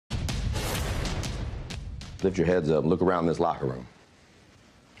lift your heads up and look around this locker room.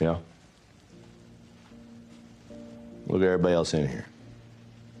 You know? Look at everybody else in here.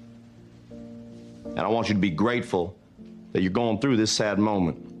 And I want you to be grateful that you're going through this sad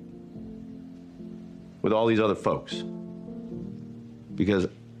moment with all these other folks. Because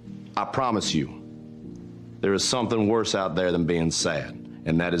I promise you, there is something worse out there than being sad,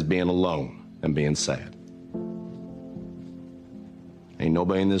 and that is being alone and being sad. Ain't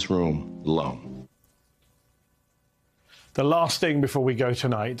nobody in this room alone. The last thing before we go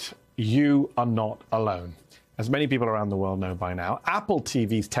tonight, you are not alone. As many people around the world know by now, Apple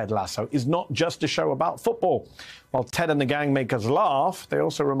TV's Ted Lasso is not just a show about football. While Ted and the gang make us laugh, they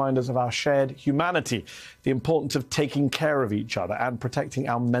also remind us of our shared humanity, the importance of taking care of each other and protecting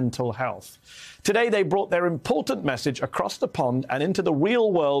our mental health. Today, they brought their important message across the pond and into the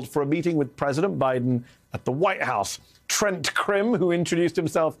real world for a meeting with President Biden at the White House. Trent Crimm, who introduced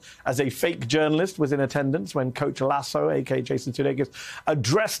himself as a fake journalist, was in attendance when Coach Lasso, a.k.a. Jason Sudeikis,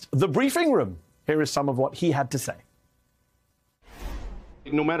 addressed the briefing room. Here is some of what he had to say.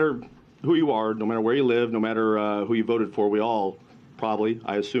 No matter who you are, no matter where you live, no matter who you voted for, we all probably,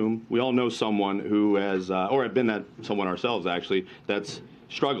 I assume, we all know someone who has, or have been that someone ourselves actually, that's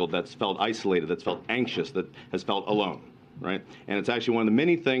struggled, that's felt isolated, that's felt anxious, that has felt alone, right? And it's actually one of the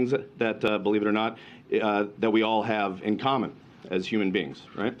many things that believe it or not, that we all have in common as human beings,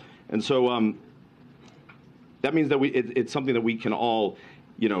 right? And so that means that it's something that we can all,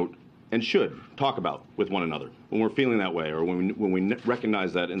 you know, and should talk about with one another when we're feeling that way, or when we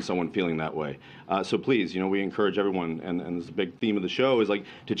recognize that in someone feeling that way. So please, you know, we encourage everyone, and this is a big theme of the show, is like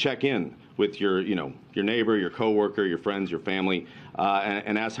to check in with your, you know, your neighbor, your coworker, your friends, your family,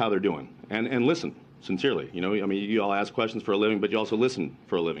 and ask how they're doing, and listen sincerely. You know, I mean, you all ask questions for a living, but you also listen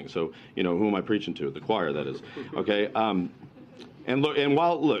for a living. So, you know, who am I preaching to? The choir, that is. Okay. And look, and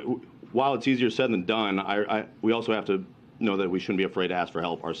while it's easier said than done, we also have to know that we shouldn't be afraid to ask for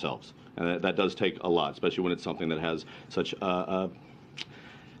help ourselves. And that does take a lot, especially when it's something that has such a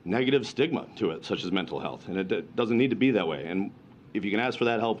negative stigma to it, such as mental health. And it doesn't need to be that way. And if you can ask for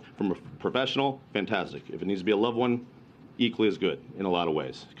that help from a professional, fantastic. If it needs to be a loved one, equally as good in a lot of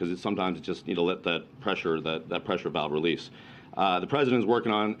ways, because sometimes you just need to let that pressure valve release. The president is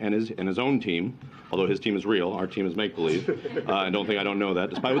working on, and his own team, although his team is real, our team is make-believe, and don't think I don't know that,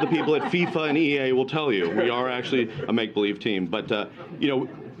 despite what the people at FIFA and EA will tell you. We are actually a make-believe team. But, you know,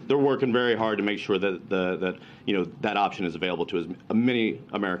 they're working very hard to make sure that you know, that option is available to as many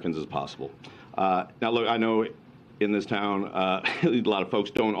Americans as possible. Now, look, I know in this town, a lot of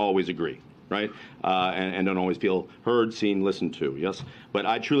folks don't always agree, right? And don't always feel heard, seen, listened to, yes? But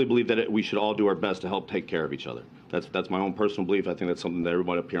I truly believe that we should all do our best to help take care of each other. That's my own personal belief. I think that's something that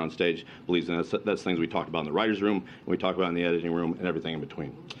everybody up here on stage believes in. That's things we talked about in the writer's room, and we talk about in the editing room, and everything in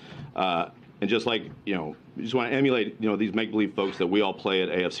between. And just like, you know, we just want to emulate, you know, these make-believe folks that we all play at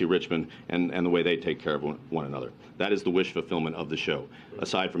AFC Richmond and the way they take care of one another. That is the wish fulfillment of the show,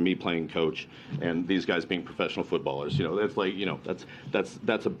 aside from me playing coach and these guys being professional footballers. You know, that's like, you know,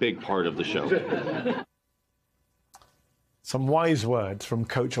 that's a big part of the show. Some wise words from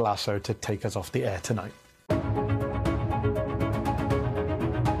Coach Lasso to take us off the air tonight.